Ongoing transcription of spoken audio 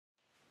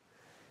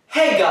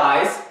Hey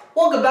guys!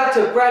 Welcome back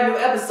to a brand new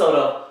episode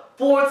of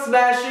Board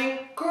Smashing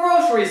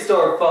Grocery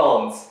Store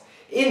Phones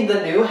in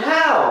the new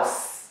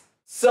house!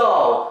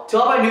 So, to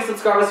all my new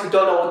subscribers who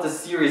don't know what this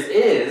series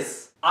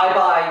is, I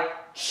buy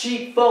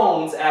cheap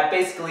phones at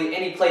basically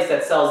any place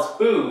that sells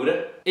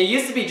food. It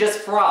used to be just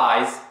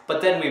fries,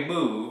 but then we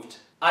moved.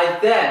 I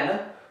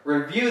then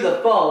review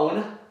the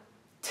phone,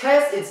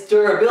 test its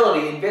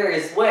durability in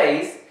various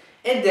ways,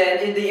 and then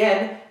in the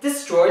end,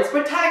 destroy it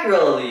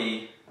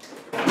spectacularly.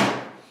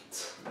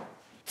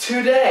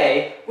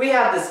 Today, we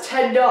have this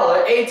 $10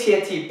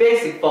 at&t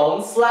basic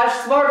phone /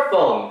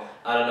 smartphone.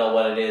 I don't know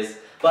what it is,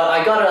 but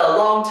I got it a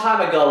long time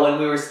ago when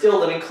we were still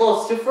living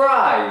close to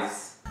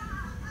Fry's.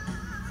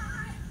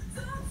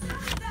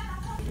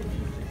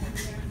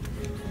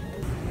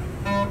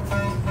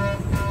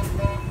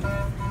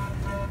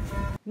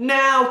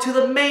 Now to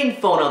the main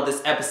phone of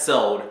this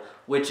episode,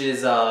 which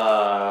is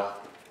at&t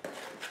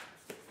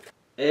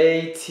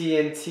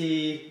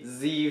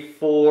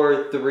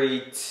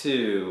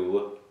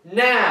Z432.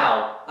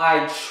 Now,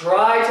 I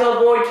try to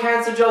avoid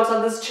cancer jokes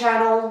on this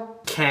channel.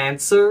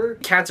 Cancer?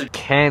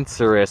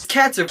 Cancerous.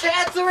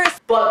 Cancerous!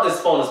 But this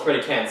phone is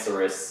pretty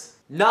cancerous.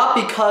 Not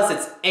because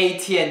it's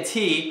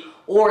at&t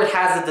or it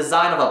has the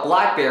design of a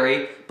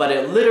BlackBerry, but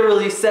it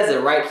literally says it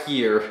right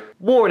here.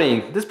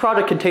 Warning, this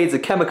product contains a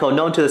chemical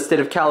known to the state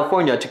of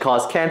California to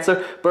cause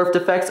cancer, birth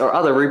defects, or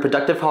other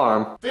reproductive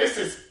harm. This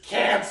is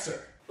cancer.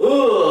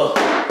 Ugh.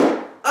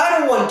 I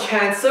don't want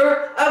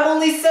cancer! I'm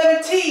only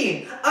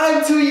 17!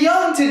 I'm too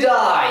young to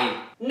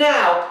die!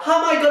 Now,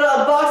 how am I gonna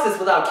unbox this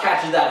without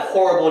catching that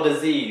horrible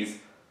disease?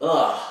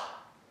 Ugh.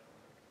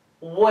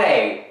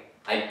 Wait,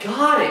 I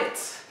got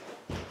it!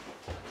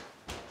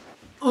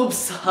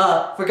 Oops,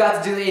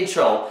 forgot to do the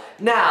intro.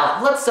 Now,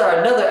 let's start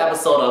another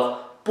episode of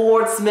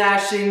Board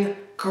Smashing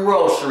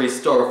Grocery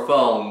Store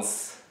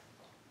Phones.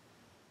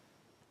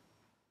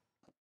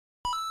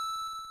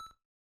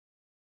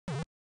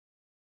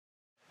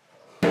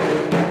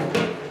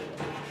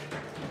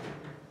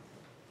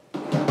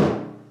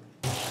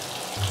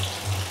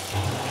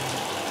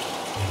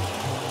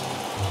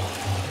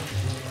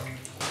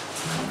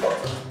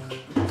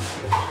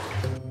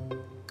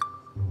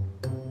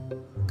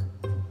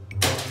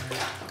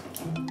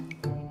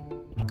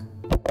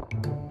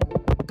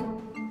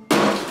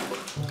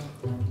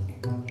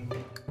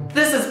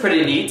 This is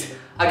pretty neat.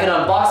 I can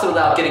unbox it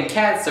without getting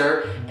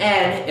cancer,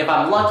 and if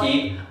I'm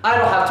lucky, I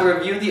don't have to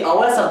review the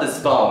OS of this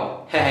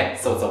phone. Heh,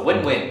 so it's a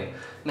win-win.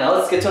 Now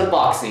let's get to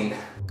unboxing.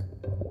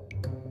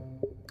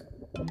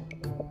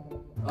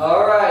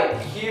 Alright,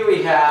 here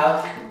we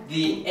have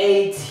the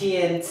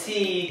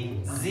at&t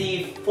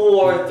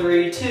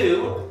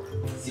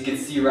Z432. As you can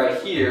see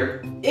right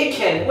here, it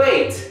can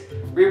wait.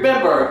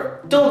 Remember,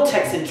 don't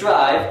text and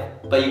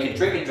drive, but you can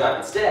drink and drive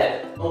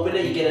instead. Open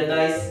it, you get a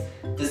nice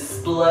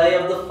display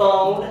of the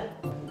phone.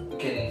 You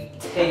can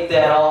take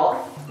that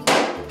off.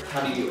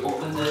 How do you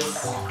open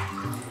this?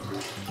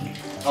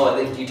 Oh, I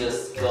think you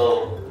just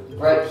go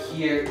right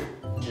here,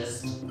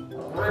 just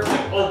rip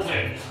it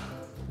open.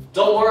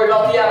 Don't worry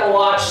about the Apple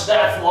Watch,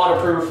 that's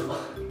waterproof.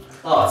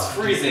 Oh, it's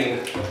freezing.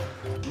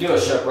 Knew I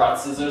should have brought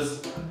scissors.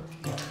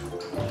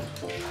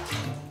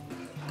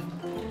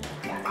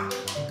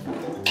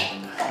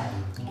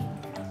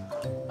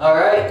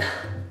 Alright,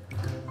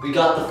 we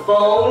got the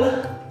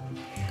phone.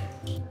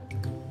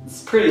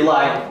 It's pretty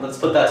light, let's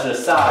put that to the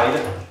side.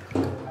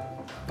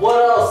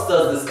 What else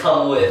does this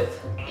come with?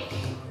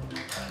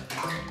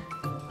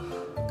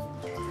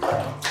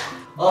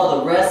 Oh,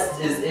 the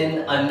rest is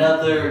in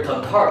another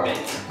compartment.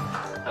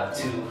 Have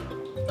to,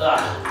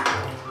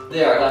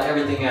 there, I got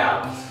everything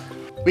out.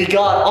 We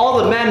got all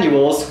the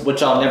manuals,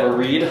 which I'll never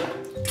read.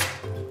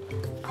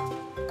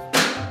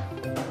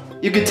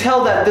 You could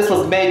tell that this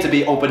was made to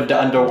be opened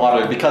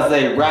underwater because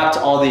they wrapped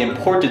all the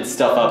important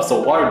stuff up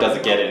so water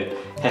doesn't get in.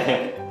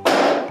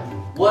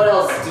 What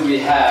else do we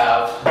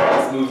have?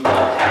 Let's move the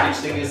package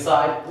thing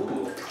aside.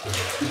 Ooh.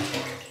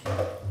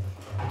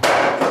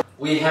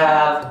 We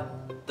have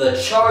the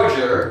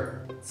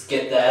charger. Let's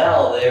get that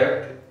out of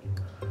there.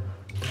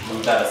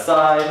 Move that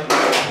aside.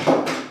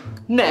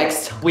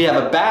 Next, we have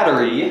a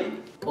battery.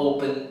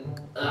 Open,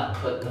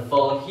 put the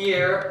phone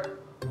here.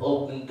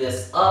 Open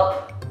this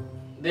up.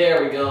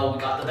 There we go, we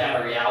got the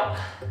battery out.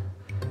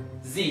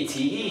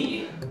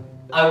 ZTE.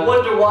 I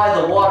wonder why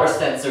the water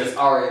sensors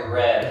are in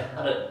red.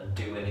 I didn't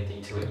do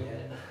anything to it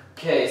yet.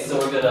 Okay, so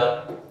we're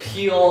gonna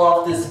peel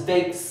off this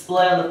fake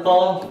display on the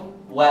phone.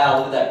 Wow,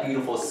 look at that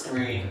beautiful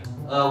screen.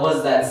 What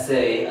does that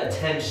say?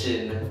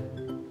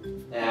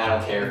 Attention. Nah, I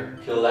don't care.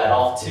 Peel that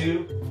off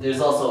too.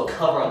 There's also a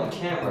cover on the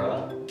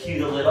camera.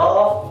 Peel the lid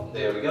off.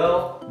 There we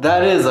go.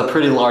 That is a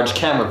pretty large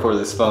camera for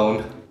this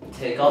phone.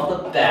 Take off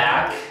the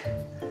back.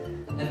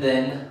 And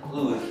then,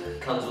 ooh,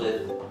 it comes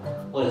with,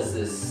 what is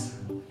this?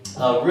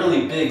 A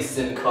really big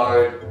SIM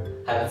card.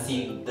 Haven't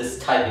seen this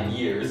type in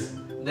years.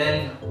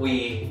 Then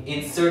we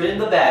insert in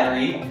the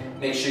battery.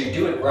 Make sure you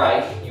do it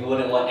right. You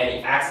wouldn't want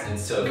any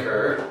accidents to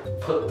occur.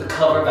 Put the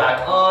cover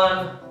back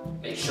on.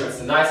 Make sure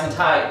it's nice and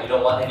tight. You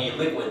don't want any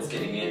liquids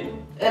getting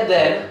in. And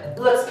then,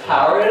 let's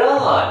power it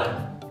on.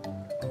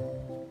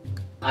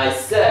 I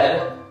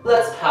said,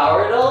 let's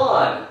power it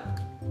on.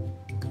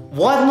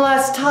 One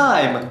last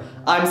time.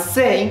 I'm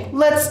saying,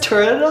 let's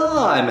turn it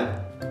on.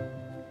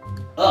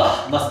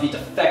 Ugh, must be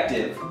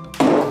defective.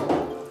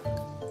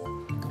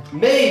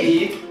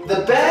 Maybe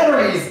the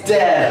battery's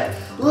dead.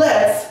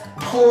 Let's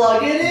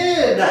plug it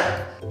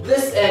in.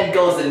 This end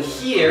goes in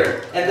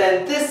here, and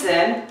then this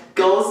end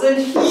goes in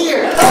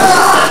here.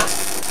 Ah!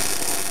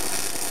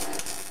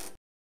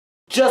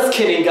 Just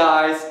kidding,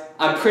 guys.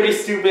 I'm pretty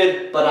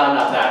stupid, but I'm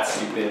not that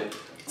stupid.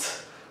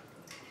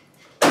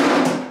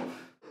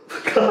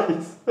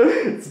 Guys,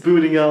 it's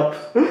booting up.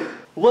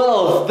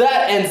 Well,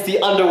 that ends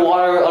the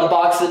underwater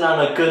unboxing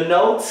on a good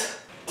note.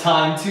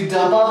 Time to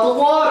dump out the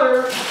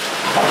water.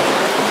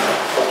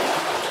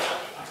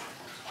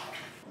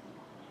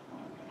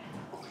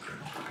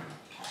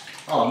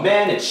 Oh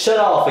man, it shut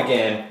off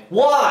again.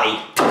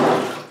 Why?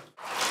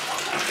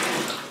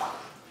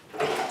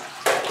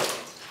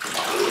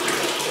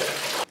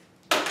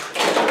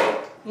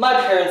 My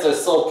parents are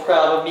so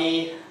proud of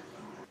me.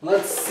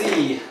 Let's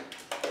see.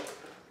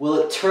 Will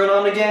it turn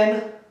on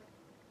again?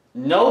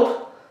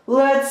 Nope.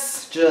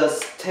 Let's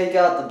just take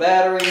out the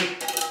battery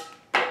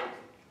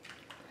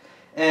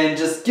and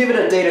just give it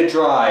a day to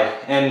dry,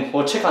 and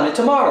we'll check on it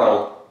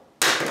tomorrow.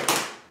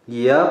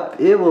 Yep,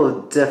 it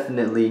will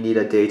definitely need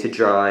a day to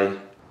dry.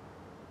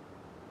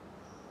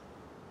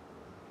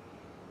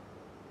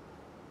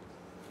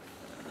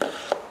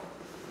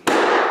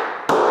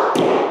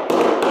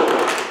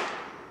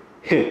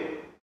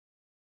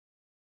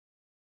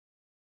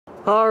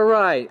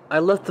 Alright, I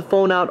left the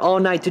phone out all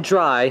night to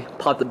dry,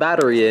 popped the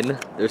battery in.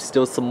 There's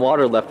still some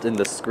water left in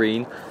the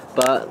screen,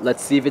 but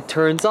let's see if it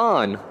turns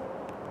on.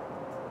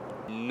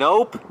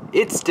 Nope,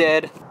 it's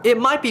dead. It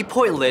might be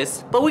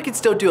pointless, but we can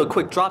still do a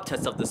quick drop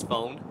test of this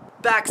phone.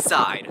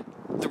 Backside.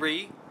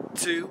 3,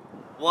 2,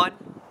 1.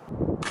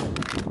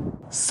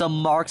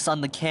 Some marks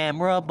on the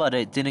camera, but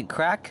it didn't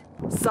crack.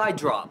 Side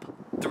drop.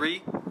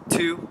 3,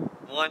 2,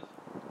 1.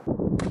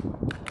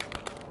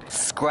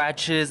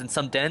 Scratches and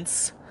some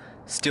dents.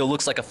 Still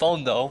looks like a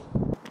phone though.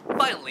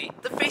 Finally,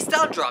 the face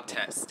down drop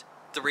test.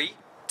 3,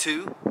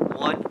 2,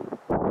 1.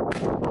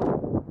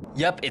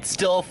 Yep, it's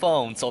still a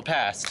phone, so it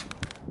passed.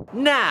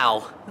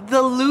 Now,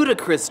 the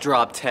ludicrous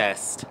drop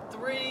test.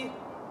 3,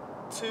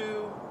 2,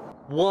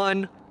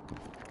 1.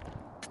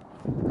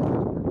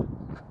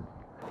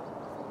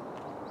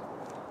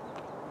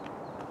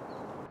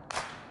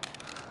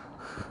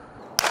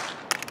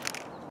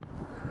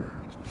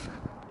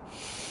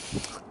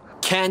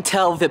 Can't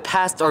tell if it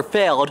passed or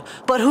failed,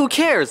 but who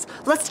cares?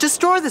 Let's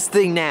destroy this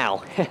thing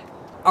now.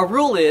 Our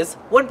rule is,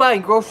 when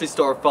buying grocery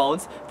store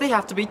phones, they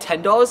have to be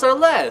 $10 or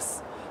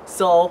less.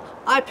 So,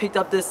 I picked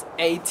up this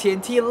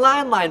at&t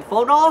landline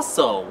phone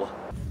also.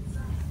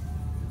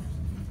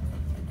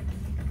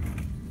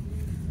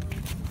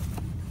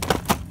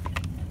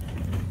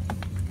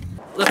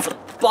 Let's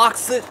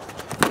unbox it.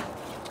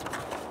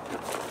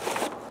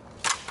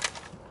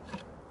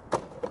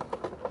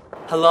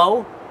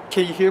 Hello?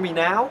 Can you hear me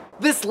now?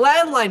 This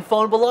landline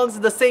phone belongs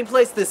in the same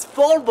place this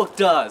phone book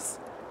does.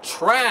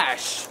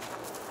 Trash.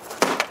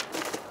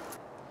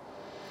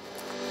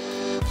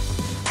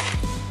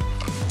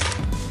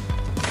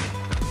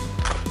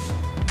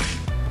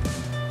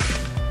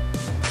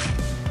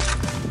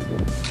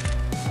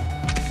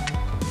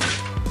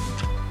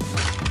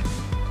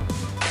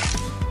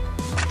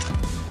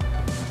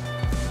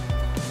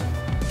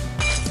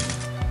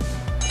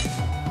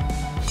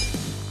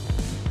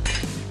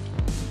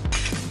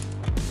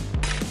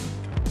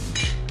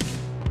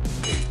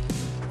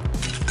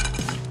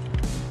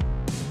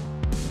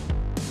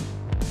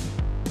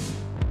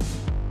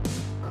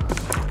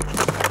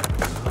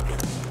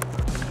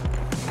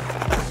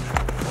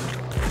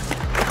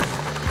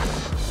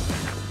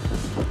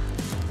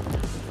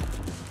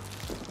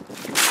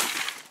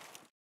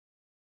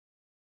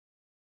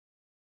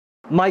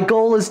 My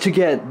goal is to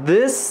get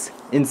this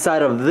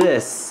inside of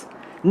this.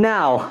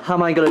 Now, how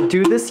am I gonna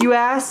do this, you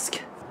ask?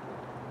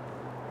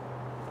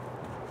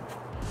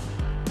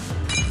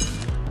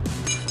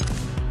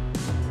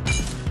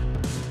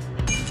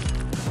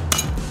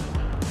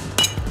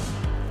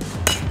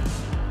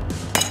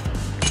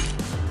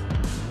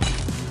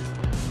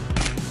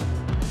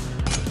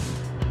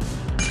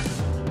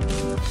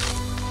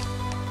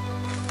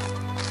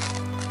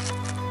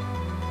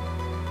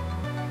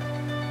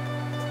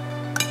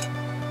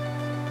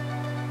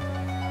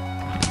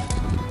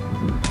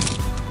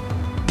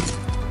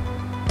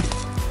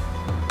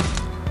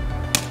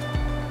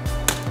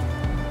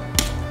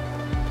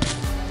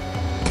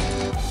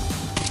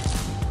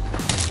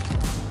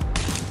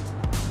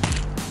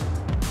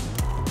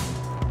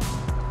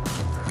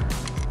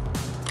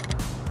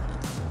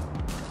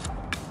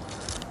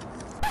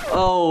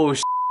 Oh,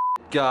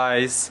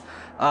 guys.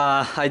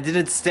 I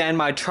didn't stand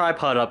my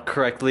tripod up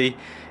correctly.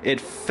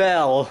 It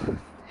fell,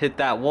 hit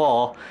that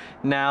wall.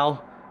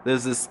 Now,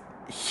 there's this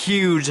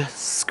huge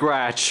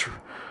scratch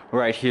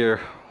right here,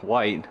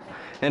 white.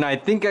 And I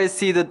think I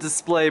see the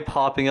display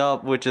popping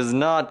up, which is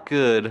not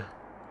good.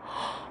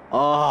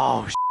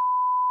 Oh,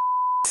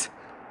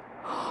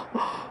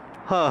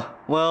 Huh,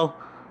 well,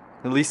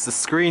 at least the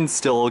screen's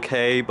still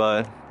okay,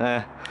 but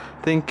I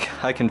think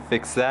I can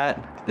fix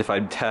that. If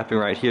I'm tapping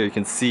right here, you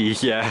can see,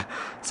 yeah.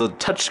 So the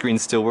touchscreen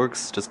still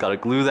works, just gotta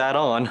glue that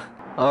on.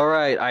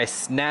 Alright, I just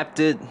snapped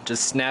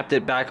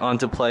it back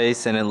onto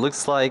place, and it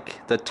looks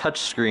like the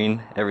touchscreen,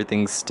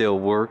 everything still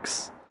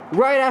works.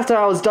 Right after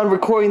I was done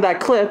recording that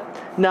clip,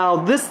 now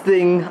this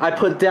thing I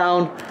put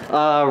down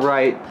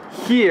right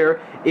here,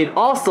 it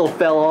also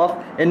fell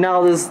off, and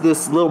now there's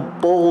this little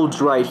bulge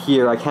right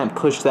here. I can't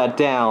push that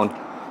down.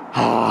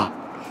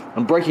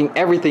 I'm breaking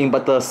everything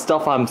but the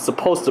stuff I'm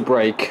supposed to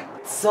break.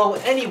 So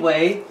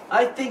anyway,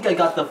 I think I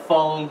got the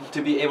phone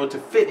to be able to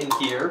fit in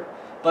here.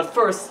 But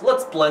first,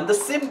 let's blend the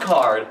SIM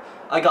card.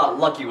 I got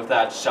lucky with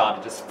that shot,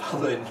 it just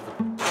fell in.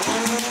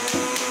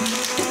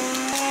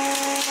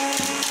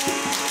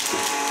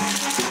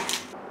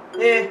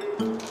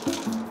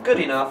 Good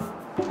enough.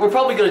 We're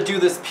probably gonna do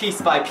this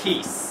piece by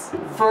piece.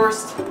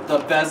 First,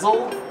 the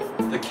bezel,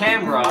 the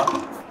camera,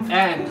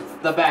 and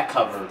the back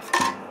cover.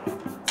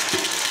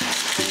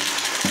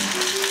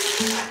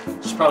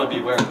 Should probably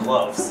be wearing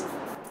gloves.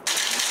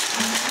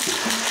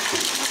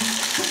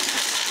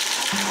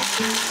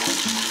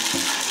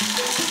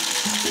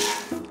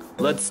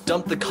 Let's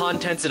dump the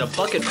contents in a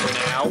bucket for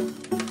now.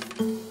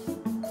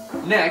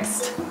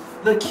 Next,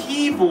 the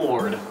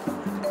keyboard.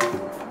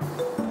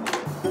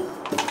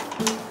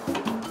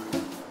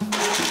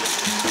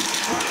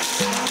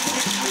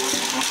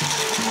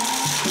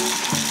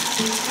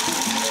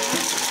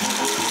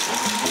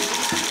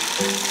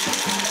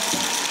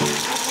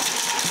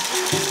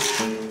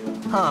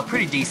 Huh,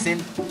 pretty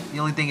decent. The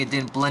only thing it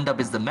didn't blend up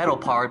is the metal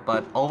part,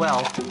 but oh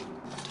well.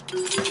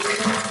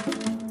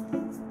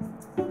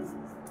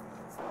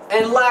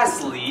 And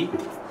lastly,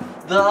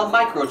 the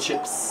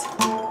microchips.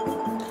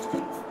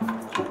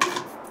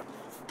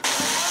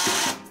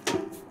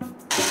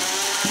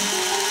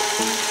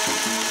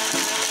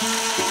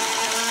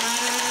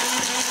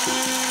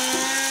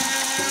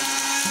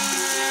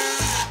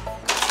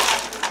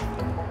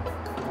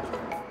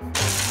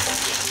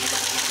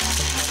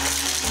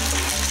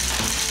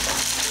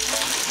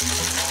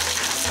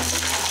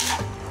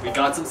 We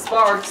got some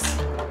sparks.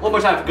 One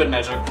more time for good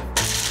measure.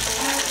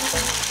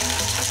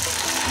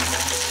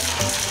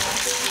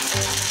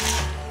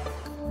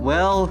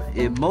 Well,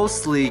 it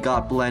mostly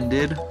got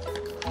blended.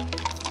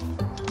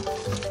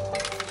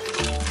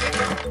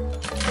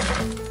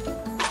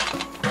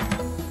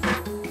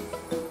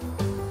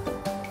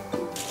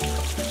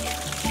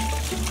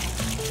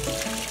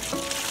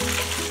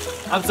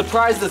 I'm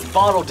surprised this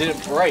bottle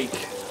didn't break.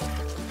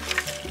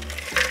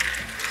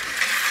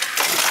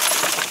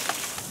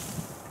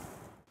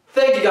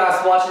 Thank you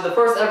guys for watching the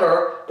first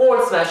ever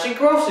board smashing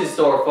grocery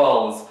store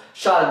phones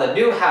shot in the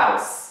new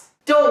house.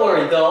 Don't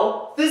worry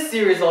though, this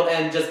series won't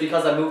end just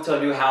because I moved to a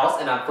new house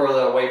and I'm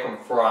further away from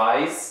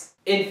fries.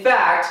 In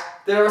fact,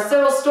 there are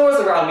several stores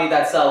around me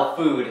that sell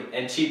food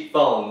and cheap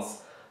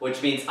phones,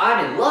 which means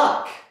I'm in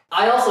luck.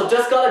 I also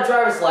just got a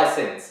driver's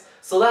license,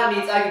 so that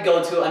means I can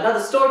go to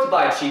another store to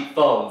buy cheap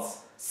phones,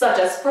 such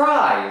as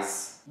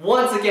fries.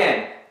 Once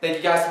again, thank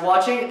you guys for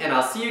watching and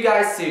I'll see you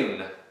guys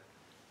soon.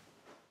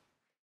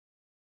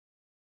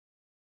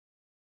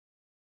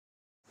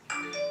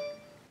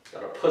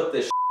 Gotta put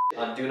this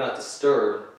on Do Not Disturb.